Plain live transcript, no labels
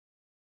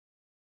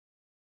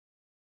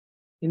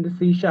In the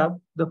C sharp,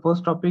 the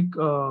first topic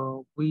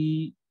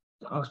we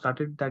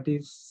started, that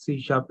is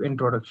C sharp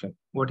introduction.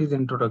 What is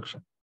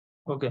introduction?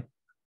 Okay,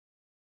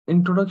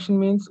 introduction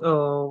means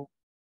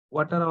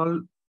what are all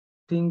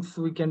things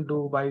we can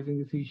do by using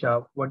the C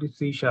sharp. What is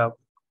C sharp?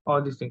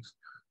 All these things.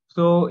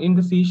 So in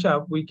the C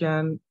sharp, we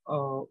can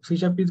C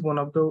sharp is one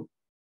of the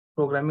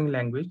programming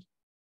language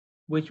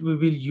which we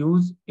will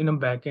use in a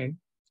backend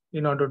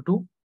in order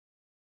to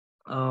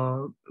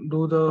uh,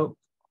 do the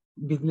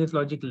business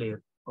logic layer.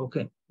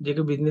 Okay, जे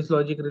काही business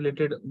logic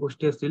related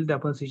गोष्टी असतील त्या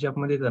आपण C sharp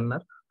मध्ये करणार.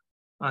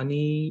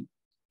 आणि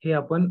हे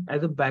आपण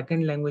as a back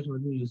end language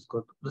मधून युज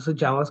करतो. जसं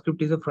जावा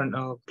script is a front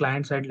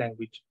client side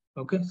language.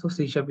 Okay, so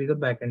C sharp is a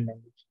back end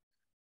language.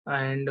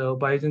 And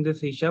by using the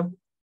C sharp,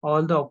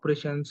 all the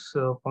operations,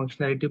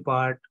 functionality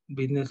part,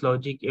 business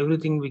logic,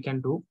 everything we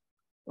can do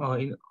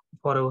in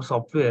for our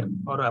software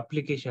or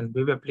application,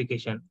 web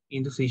application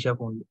in the C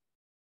sharp only.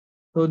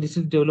 So this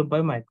is developed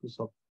by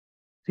Microsoft.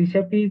 C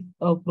sharp is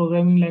a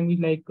programming language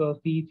like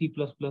C, C++.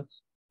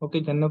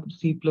 Okay, ज्यांना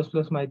C++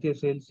 माहिती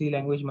असेल, C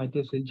language माहिती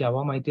असेल,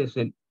 जावा माहिती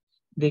असेल,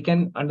 they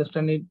can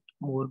understand it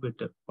more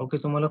better. Okay,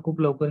 तुम्हाला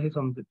खूप लवकर हे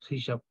समजेल सी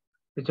शार्प.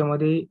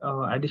 त्याच्यामध्ये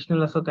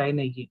ऍडिशनल असं काही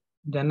नाही की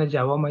ज्यांना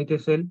जावा माहिती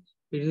असेल,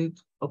 it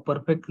is a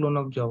perfect clone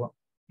of Java.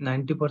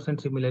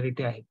 90%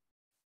 similarity आहे.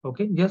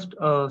 ओके, जस्ट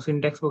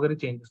सिंटॅक्स वगैरे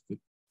चेंज असतील.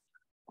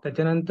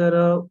 त्याच्यानंतर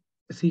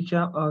सी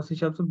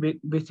शार्पचं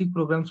बेसिक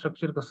प्रोग्राम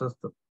स्ट्रक्चर कसं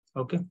असतं.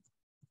 ओके,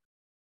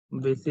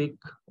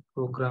 बेसिक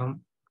प्रोग्राम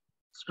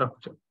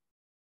स्ट्रक्चर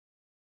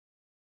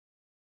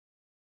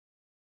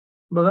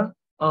बघा.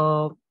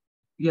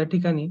 या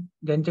ठिकाणी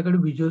ज्यांच्याकडे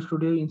व्हिज्युअल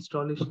स्टुडिओ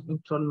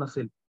इन्स्टॉल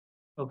नसेल,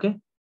 ओके,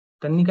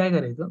 त्यांनी काय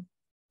करायचं,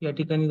 या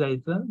ठिकाणी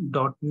जायचं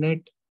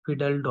 .NET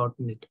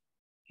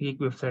ही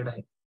एक वेबसाईट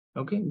आहे.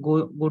 Okay,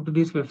 go to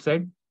this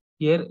website.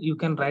 Here you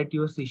can write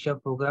your C sharp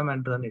programme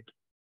and run it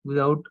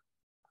without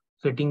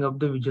setting up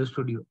the Visual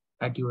Studio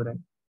at your end.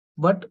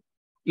 But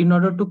in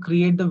order to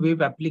create the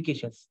web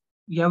applications,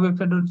 या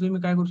वेबसाईटवर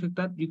तुम्ही काय करू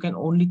शकता, you can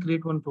only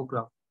create one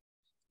program.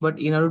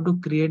 But in order to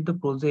create the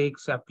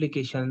projects,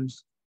 applications,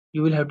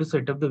 you will have to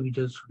set up the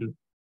Visual Studio.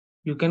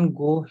 You can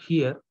go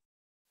here,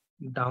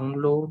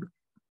 download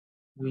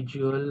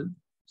Visual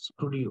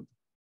Studio.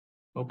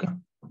 Okay,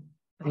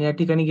 आणि या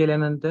ठिकाणी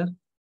गेल्यानंतर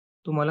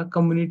तुम्हाला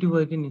community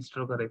version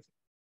install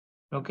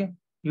करायचं. Okay,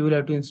 you will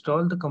have to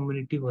install the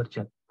community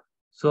version.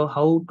 So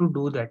how to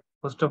do that?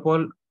 First of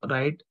all,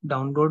 write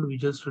download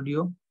Visual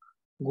Studio.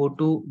 Go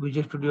to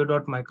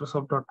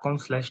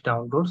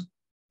visualstudio.microsoft.com/downloads.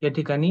 या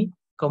ठिकाणी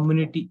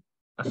community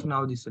असं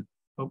नाव दिसेल.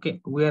 Okay,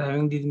 we are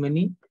having this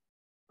many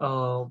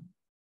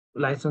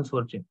licence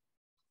version,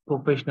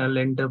 professional,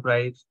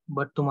 enterprise,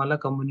 but तुम्हाला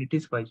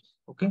communities पाहिजे.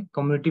 Okay,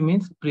 community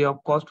means free of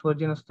cost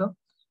version असतं.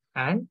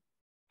 And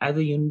as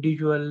a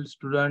individual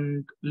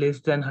student,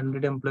 less than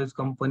 100 employees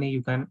company,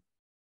 you can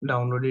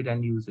download it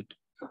and use it.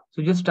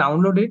 So just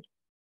download it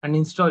and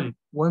install it.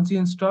 Once you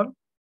install,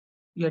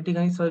 या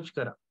ठिकाणी search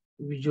करा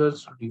Visual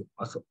Studio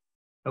असं.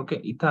 Okay,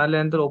 इथं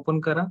आल्यानंतर open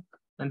करा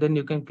and then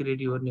you can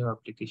create your new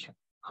application.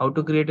 How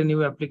to create a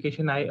new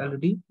application I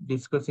already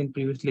discussed in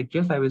previous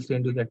lectures. I will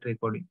send you that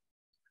recording.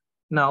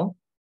 Now,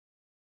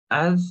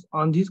 as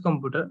on this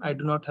computer I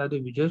do not have the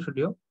Visual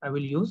Studio, I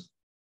will use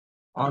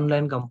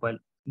online compile,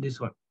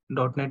 this one,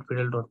 .NET.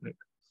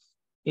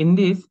 In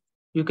this,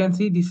 you can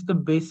see this is the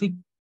basic,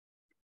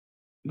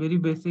 very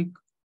basic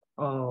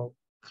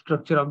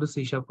structure of the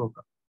C sharp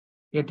programme.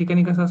 या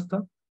ठिकाणी कसं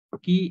असतं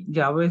की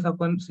ज्यावेळेस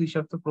आपण सी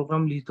शार्पचा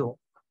programme लिहितो,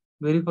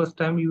 very first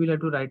time you will have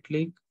to right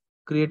click,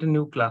 create a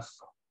new class.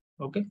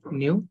 Okay,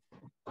 new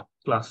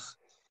class.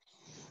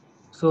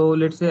 So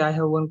let's say I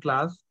have one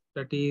class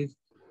that is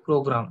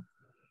program,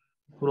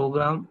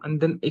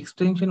 and then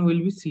extension will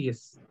be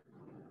CS.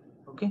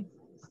 Okay,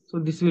 so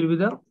this will be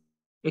the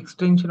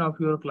extension of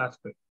your class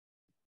file.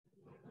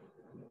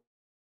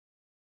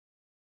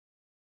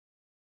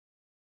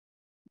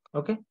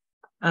 Okay,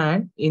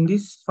 and in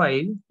this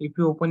file, if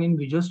you open in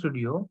Visual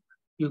Studio,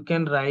 you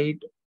can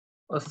write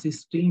a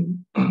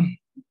system.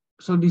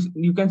 So this,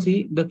 you can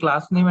see the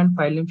class name and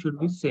file name should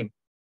be same.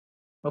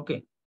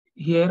 Okay,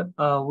 here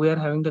we are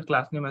having the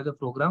class name as a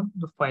program,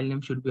 the file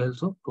name should be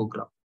also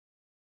program.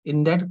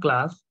 In that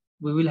class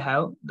we will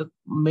have the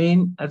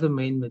main as a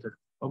main method.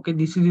 Okay,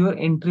 this is your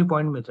entry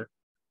point method,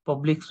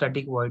 public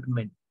static void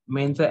main.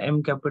 Main's a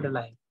M capital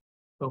I.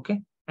 Okay,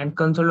 and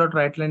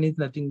console.writeLine is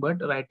nothing but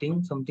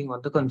writing something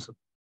on the console.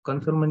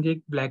 Console म्हणजे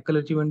एक black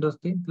कलरची window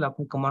असते, तिला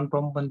आपण command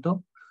prompt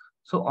म्हणतो.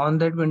 So on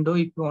that window,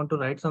 if you want to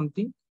write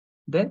something,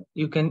 then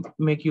you can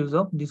make use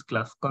of this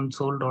class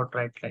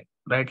console.writeLine.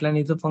 WriteLine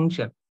is a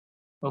function.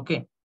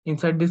 Okay,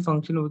 inside this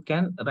function we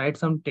can write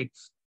some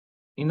text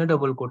in a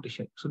double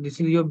quotation. So this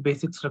is your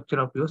basic structure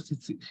of your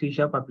C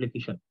sharp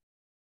application.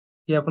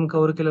 हे आपण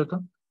cover केलं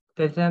होतं.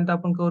 त्याच्यानंतर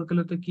आपण cover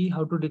केलं होतं की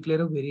how to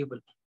declare a variable.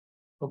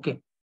 Okay,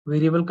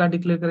 variable का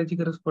declare करायची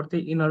गरज पडते,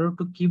 in order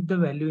to keep the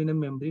value in a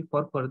memory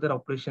for further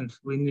operations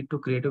we need to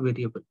create a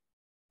variable.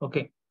 Okay,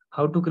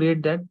 how to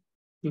create that,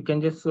 you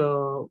can just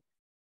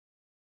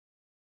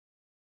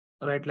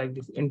write like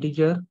this,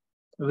 integer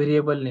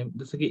variable name,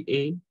 जसं की a,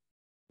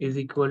 is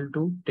equal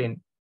to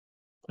 10.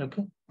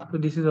 Okay, so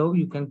this is how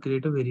you can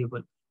create a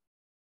variable.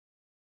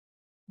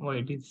 Why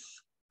it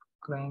is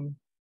crime?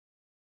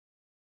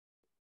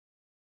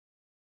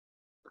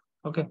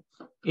 Okay,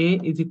 a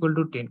is equal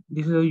to 10.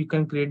 This is how you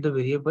can create the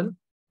variable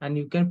and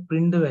you can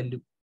print the value.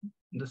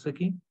 जसं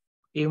की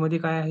a मध्ये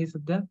काय आहे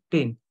सध्या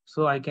 10.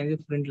 So I can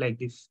just print like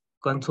this.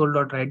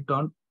 Console.write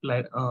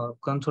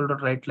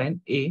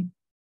line a.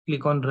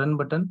 Click on run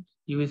button.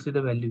 You will see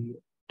the value here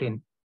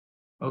 10.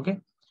 Okay,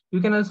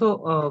 you can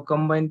also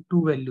combine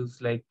two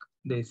values like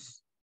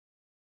this.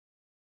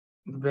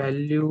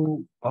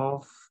 Value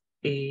of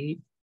a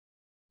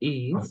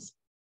is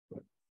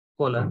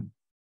colon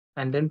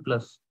and then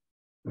plus.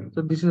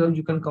 So this is how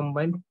you can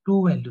combine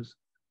two values.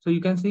 So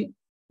you can see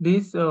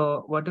this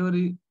whatever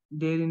is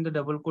there in the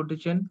double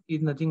quotation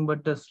is nothing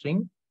but the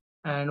string,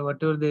 and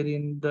whatever there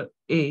in the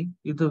a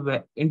is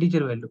the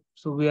integer value.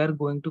 So we are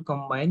going to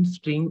combine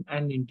string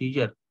and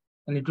integer,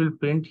 and it will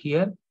print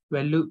here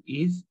value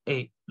is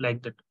a,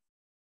 like that.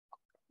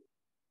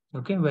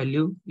 Okay,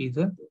 value is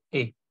a.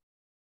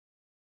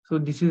 So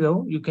this is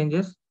how you can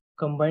just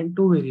combine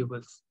two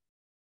variables.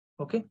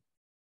 Okay,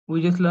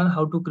 we just learn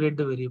how to create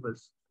the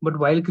variables. But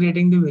while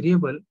creating the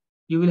variable,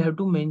 you will have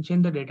to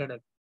mention the data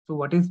type. So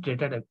what is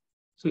data type?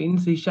 So in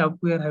C#,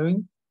 we are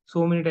having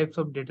so many types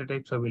of data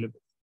types available,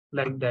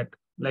 like that,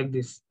 like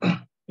this,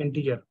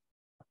 integer,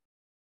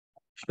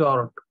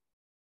 short,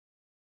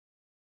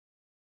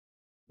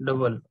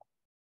 double,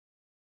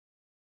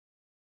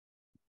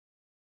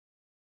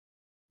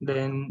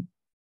 then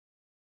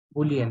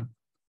boolean,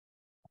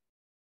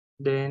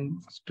 then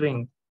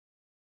string,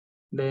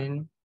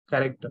 then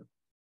character,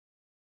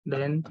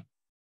 then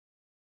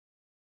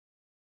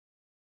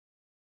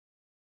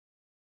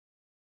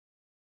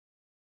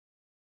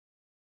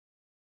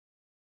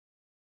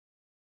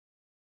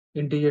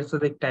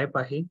integerचं एक type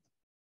आहे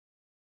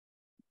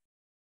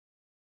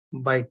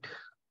bite.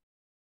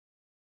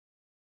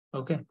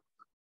 Okay,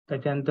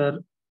 त्याच्यानंतर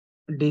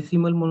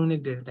decimal म्हणून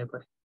एक data type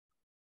आहे.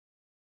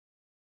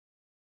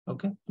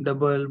 Okay,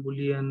 double,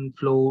 Boolean,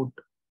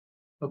 float.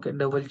 Okay,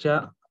 डबलचा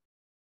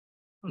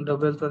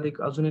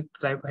एक अजून एक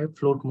type आहे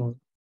फ्लोट म्हणून.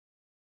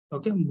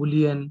 Okay,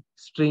 Boolean,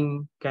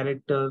 string,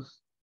 characters.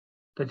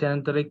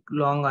 त्याच्यानंतर एक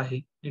लॉंग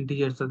आहे,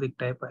 इंटिजरचा एक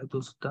टाइप आहे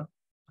तो सुद्धा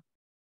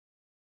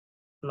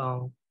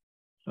लॉंग.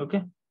 ओके,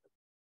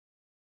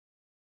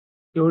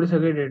 एवढे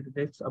सगळे डेटा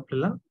टाइप्स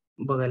आपल्याला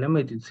बघायला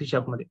मिळतील C#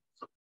 मध्ये.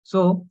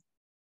 सो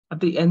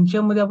आता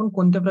यांच्यामध्ये आपण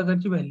कोणत्या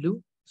प्रकारची व्हॅल्यू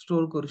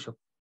स्टोअर करू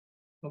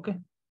शकतो. ओके,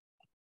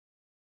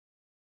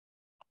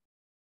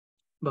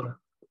 बघा,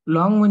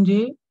 लॉंग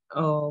म्हणजे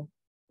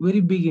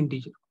व्हेरी बिग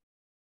इंटिजर.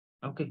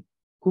 ओके,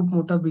 खूप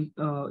मोठा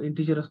बिग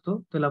इंटिजर असतो,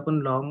 त्याला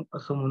आपण लॉंग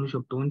असं म्हणू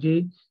शकतो.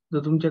 म्हणजे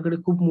जर तुमच्याकडे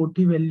खूप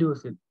मोठी व्हॅल्यू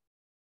असेल,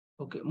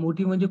 ओके,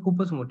 मोठी म्हणजे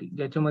खूपच मोठी,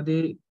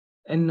 ज्याच्यामध्ये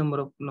n नंबर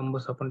ऑफ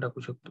नंबर्स आपण टाकू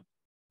शकतो.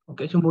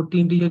 ओके, अशी मोठी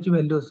इंटिजरची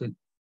व्हॅल्यू असेल,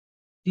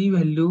 ती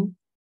value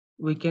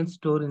we can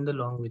store in the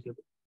long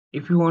variable.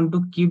 If you want to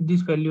keep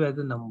this value as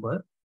a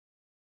number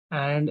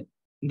and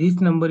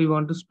this number you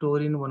want to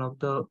store in one of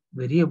the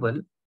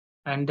variable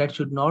and that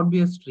should not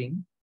be a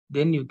string,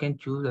 then you can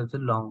choose as a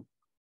long.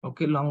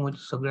 Okay, long म्हणजे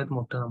सगळ्यात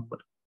मोठा number.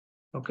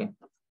 Okay,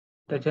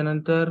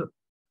 त्याच्यानंतर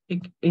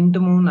एक int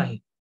म्हणून आहे.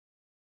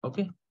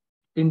 Okay,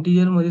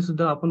 integer मध्ये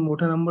सुद्धा आपण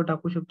मोठा नंबर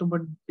टाकू शकतो,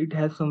 but it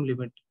has some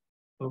limit.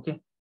 Okay,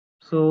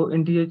 so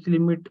इंटिजरची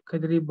limit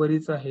काहीतरी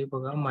बरीच आहे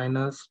बघा,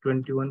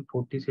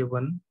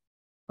 -2147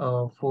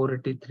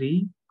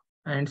 483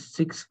 अँड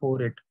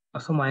 648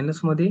 असं मायनस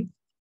मध्ये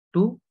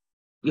टू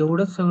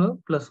एवढंच सगळं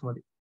प्लस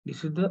मध्ये.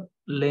 This is the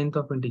length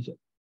of integer.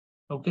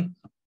 Okay,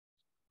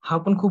 हा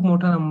पण खूप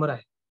मोठा नंबर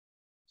आहे.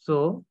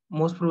 सो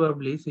मोस्ट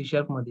प्रोबॅबली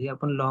C# मध्ये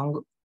आपण लॉंग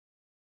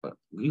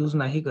यूज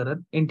नाही करत,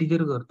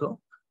 इंटिजर करतो,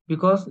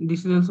 because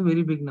this is also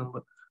very big number.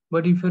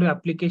 But if your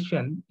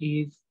application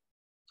is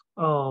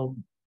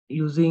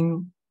using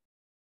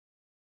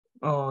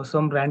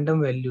some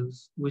random values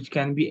which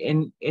can be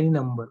any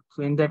number,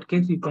 so in that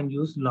case you can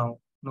use long,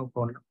 no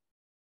problem.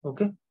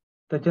 Okay,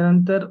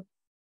 त्याच्यानंतर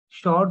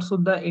short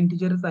सुद्धा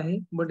इंटिजरच आहे,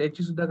 but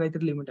याची सुद्धा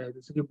काहीतरी limit आहे,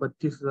 जसं की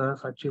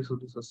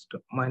 32,767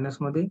 minus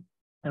मध्ये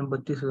आणि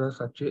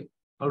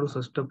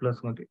 32,768 प्लस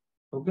मध्ये.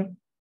 Okay,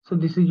 so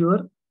this is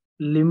your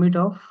limit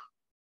of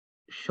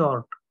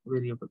short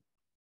variable.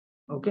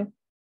 Okay,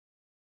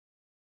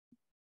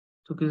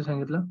 चुकीचं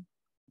सांगितलं,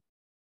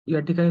 या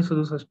ठिकाणी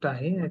 67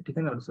 आहे, या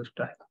ठिकाणी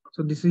 68 आहे.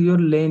 So this is your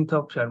length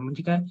of short.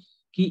 म्हणजे काय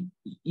की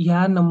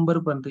या नंबर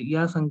पर्यंत,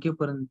 या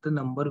संख्येपर्यंत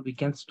number we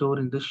can store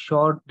in the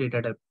short data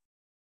type.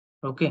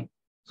 Okay,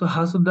 सो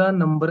हा सुद्धा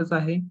नंबरच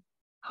आहे,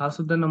 हा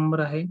सुद्धा नंबर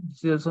आहे,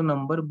 this is also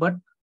number, but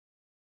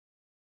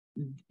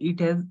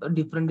it has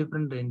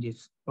different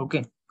ranges.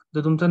 Okay,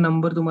 जर तुमचा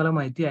नंबर तुम्हाला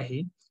माहिती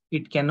आहे,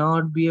 it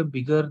cannot be a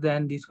bigger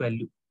than this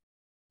value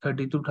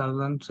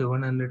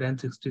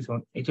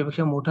 32,767,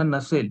 याच्यापेक्षा मोठा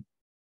नसेल,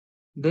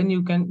 then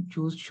you can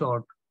choose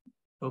short.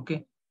 Okay,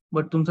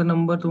 but तुमचा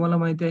नंबर तुम्हाला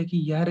माहिती आहे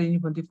की या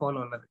रेंज मध्ये फॉलो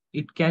होणार आहे,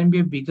 it can be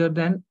a bigger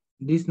than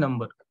this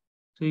number,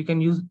 so you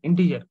can use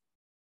integer.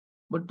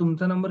 But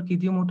तुमचा नंबर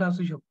किती मोठा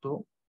असू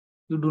शकतो,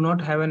 you do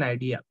not have N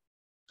idea.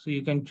 so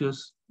you can choose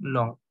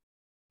long.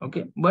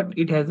 Okay, but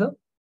it has a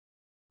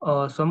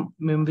some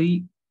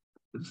memory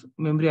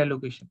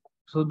allocation.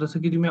 So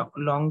जसं की तुम्ही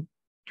long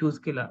choose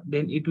केला,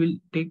 then it will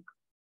take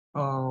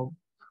uh,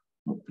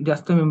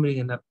 जास्त memory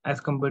घेणार as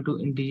compared to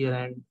integer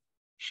and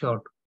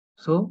short.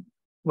 So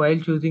while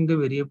choosing the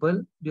variable,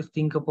 just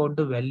think about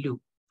the value.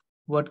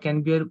 What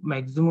can be a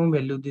maximum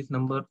value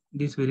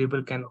this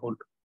variable can hold.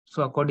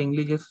 So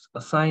accordingly, just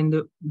assign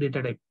the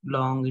data type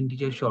long,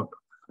 integer, short.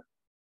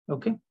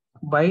 Okay,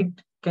 byte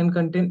can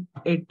contain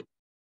 8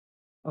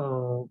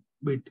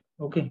 bit.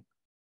 Okay,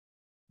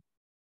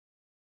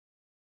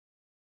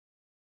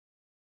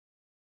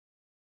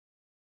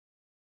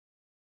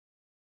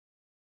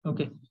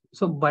 okay.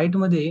 सो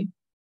बाईटमध्ये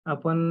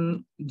आपण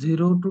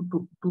 0 to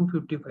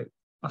 255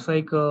 असा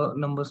एक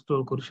number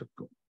store करू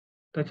शकतो.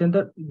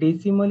 त्याच्यानंतर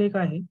decimal एक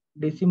आहे.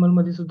 Decimal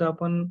मध्ये सुद्धा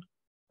आपण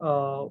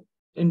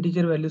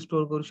इंटिजर व्हॅल्यू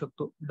स्टोअर करू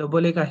शकतो.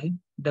 डबल एक आहे.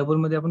 डबल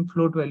मध्ये आपण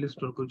फ्लोट व्हॅल्यू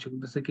स्टोअर करू शकतो,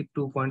 जसं की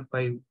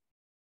 2.5,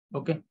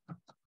 ओके,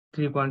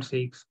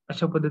 3.6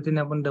 अशा पद्धतीने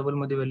आपण डबल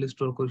मध्ये व्हॅल्यू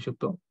स्टोअर करू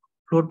शकतो.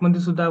 फ्लोट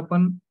मध्ये सुद्धा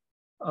आपण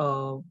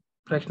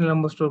फ्रॅक्शनल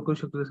नंबर स्टोअर करू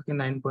शकतो, जसं की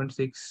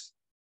 9.6.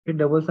 हे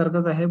डबल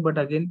सारखंच आहे, बट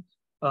अगेन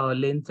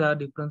लेनचा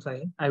डिफरन्स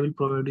आहे. I will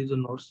provide you the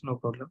notes, no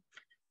problem.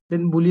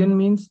 Then Boolean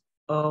means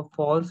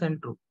false and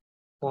true,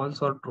 false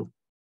or true.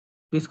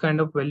 This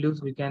kind of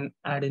values we can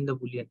add in the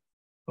boolean.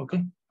 Okay,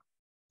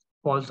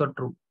 false or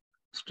true.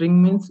 String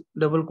means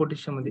double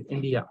quotation मध्ये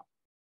India.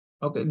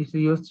 Okay, this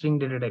is your string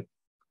data type.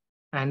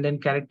 And then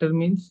character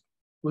means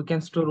we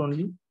can store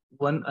only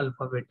one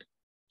alphabet.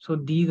 So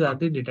these are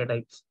the data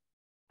types,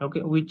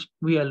 okay, which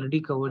we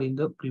already covered in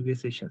the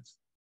previous sessions.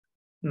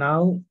 Now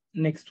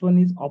next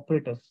one is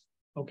operators.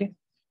 Okay,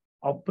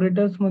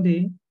 operators मध्ये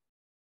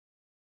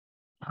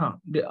हा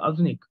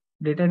अजून एक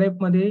data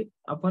type मध्ये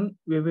आपण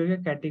वेगवेगळ्या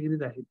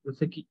categories आहेत,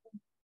 जसं की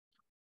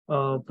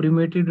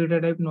primitive data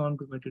type, non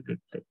primitive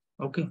data type.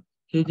 Okay,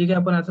 हे जे काही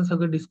आपण आता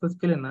सगळं डिस्कस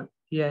केलं ना,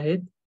 हे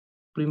आहेत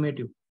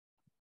primitive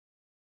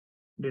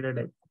data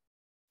type.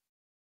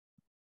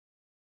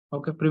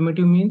 Okay,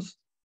 primitive means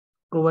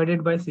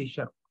provided bye C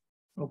sharp.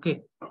 Okay,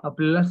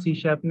 आपल्याला सी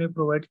शार्पने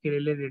प्रोव्हाइड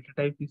केलेले data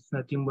type is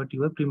nothing but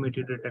your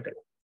primitive data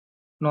type.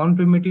 Non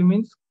primitive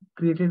means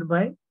created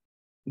by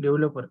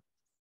developer.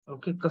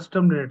 Okay,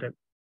 custom data type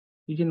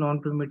he ji non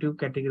primitive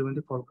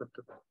कॅटेगरीमध्ये follow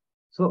करतात.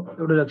 सो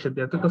एवढं लक्षात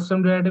घ्या. तर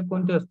custom data type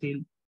कोणते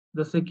असतील,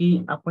 जसं की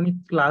आपण एक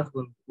क्लास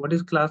बनवतो. व्हॉट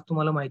इज क्लास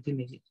तुम्हाला माहिती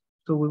नाही,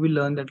 so we will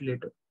learn that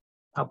letter.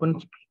 आपण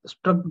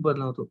स्ट्रक्ट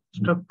बनवतो,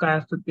 स्ट्रक्ट काय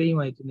असतं तेही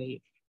माहिती नाहीये.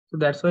 So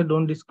that's why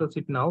don't discuss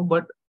it now,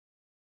 but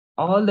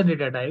all the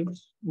data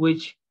types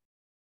which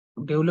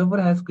developer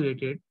has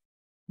created,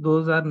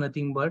 those are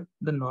nothing but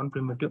the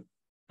non-primitive.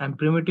 And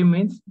primitive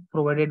means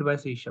provided by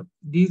C sharp.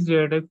 These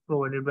data types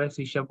provided by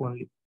C sharp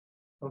only.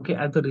 Okay,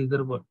 as a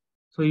reservoir.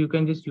 So you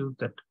can just use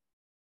that.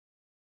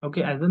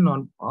 Okay, as a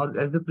non or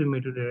as a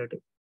primitive data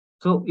type.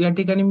 So या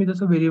ठिकाणी मी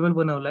जसं variable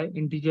बनवलाय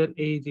integer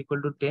a is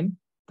equal to 10,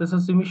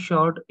 तसंच तुम्ही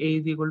short a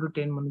is equal to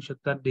 10 म्हणू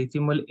शकतात,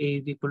 decimal a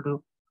is equal to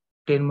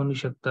 10 म्हणू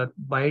शकतात,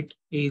 bite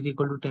a is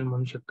equal to 10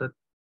 म्हणू शकतात.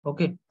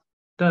 ओके,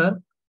 तर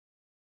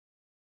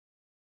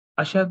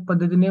अशा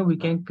पद्धतीने we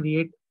can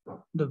create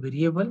the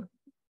variable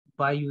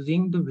by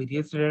using the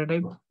various data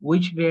type.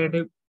 Which data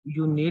type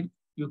you need,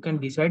 you can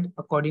decide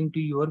according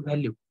to your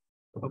value.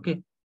 Okay,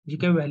 जी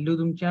काही value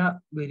तुमच्या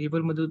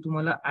variable मध्ये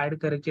तुम्हाला add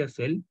करायची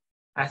असेल,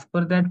 as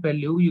per that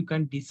value you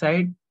can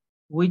decide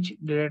which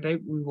data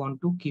type we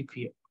want to keep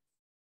here.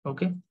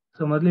 Okay,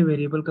 समजले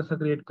variable कसं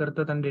create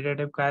करतात आणि डेटा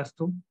टाइप काय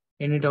असतो.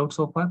 एनी डाऊट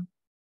सो फार?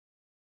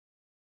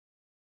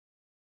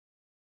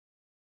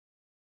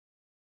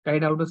 काही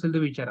डाऊट असेल तर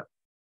विचारा.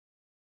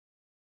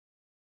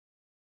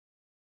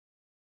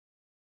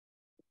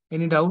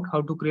 Any doubt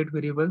how to create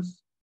variables,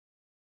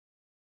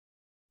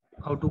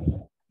 how to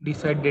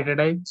decide data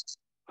type?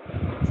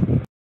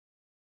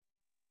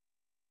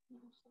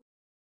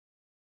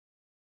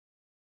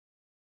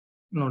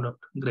 No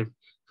doubt. Great.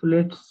 So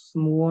let's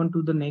move on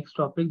to the next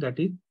topic, that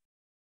is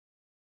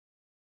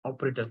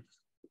operators.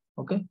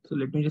 Okay. So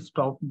let me just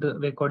stop the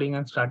recording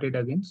and start it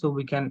again so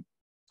we can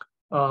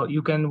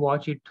you can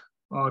watch it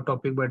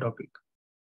topic by topic.